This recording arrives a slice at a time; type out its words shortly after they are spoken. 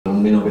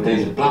minun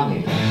pitäisi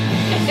planeeta.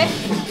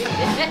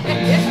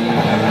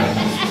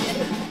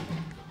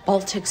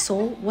 Baltic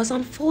Soul was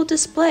on full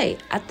display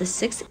at the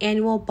 6th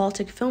Annual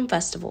Baltic Film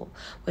Festival,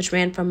 which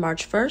ran from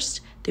March 1st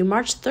through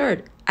March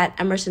 3rd at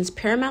Emerson's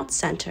Paramount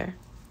Center.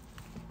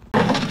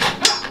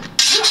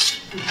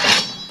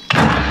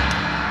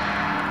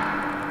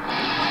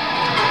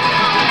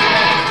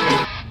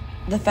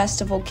 The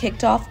festival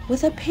kicked off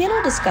with a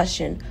panel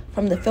discussion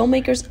from the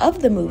filmmakers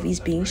of the movies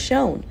being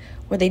shown,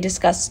 where they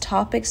discussed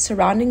topics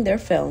surrounding their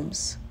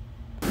films.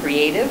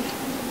 Creative,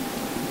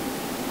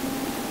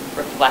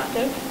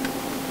 reflective,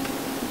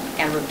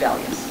 and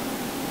rebellious.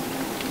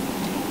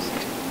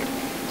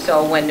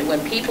 So when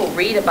people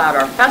read about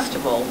our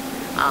festival,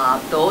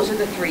 those are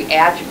the three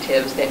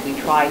adjectives that we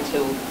try to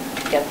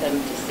get them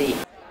to see.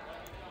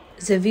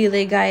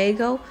 Zavile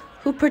Gallego,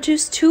 who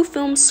produced 2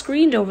 films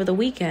screened over the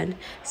weekend,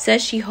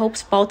 says she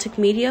hopes Baltic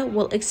media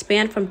will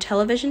expand from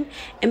television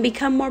and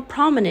become more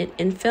prominent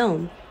in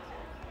film.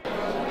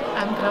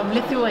 I'm from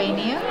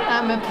Lithuania.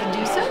 I'm a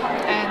producer,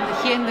 and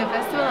here in the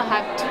festival I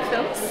have 2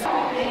 films,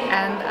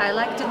 and I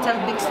like to tell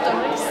big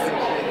stories.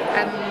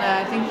 And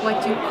I think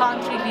what you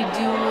can't really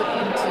do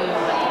into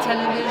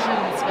television,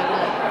 it's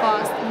very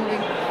fast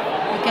moving.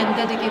 You can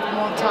dedicate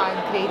more time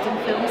creating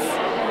films,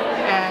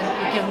 and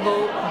you can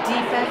go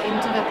deeper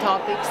into the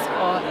topics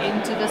or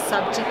into the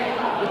subject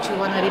which you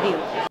want to reveal.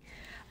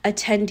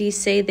 Attendees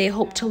say they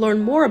hope to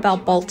learn more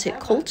about Baltic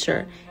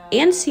culture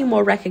and see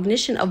more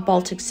recognition of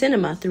Baltic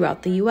cinema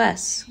throughout the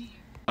U.S.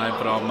 I'm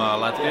from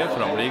Latvia,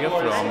 from Riga,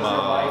 from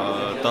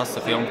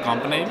Tasa Film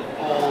Company,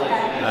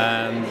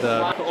 and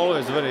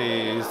always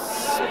very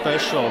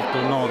special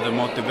to know the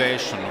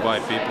motivation why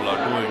people are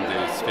doing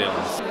these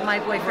films. My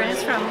boyfriend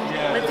is from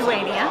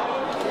Lithuania,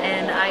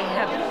 and I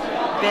have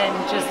been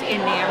just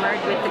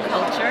enamored with the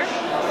culture,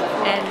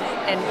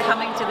 and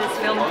coming to this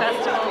film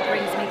festival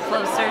brings me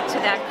closer to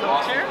that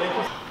culture.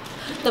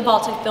 The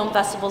Baltic Film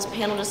Festival's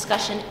panel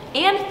discussion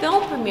and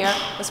film premiere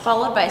was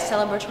followed by a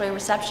celebratory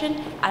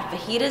reception at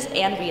Fajitas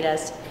and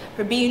Ritas.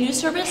 For BU News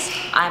Service,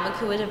 I'm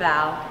Akua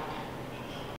Devall.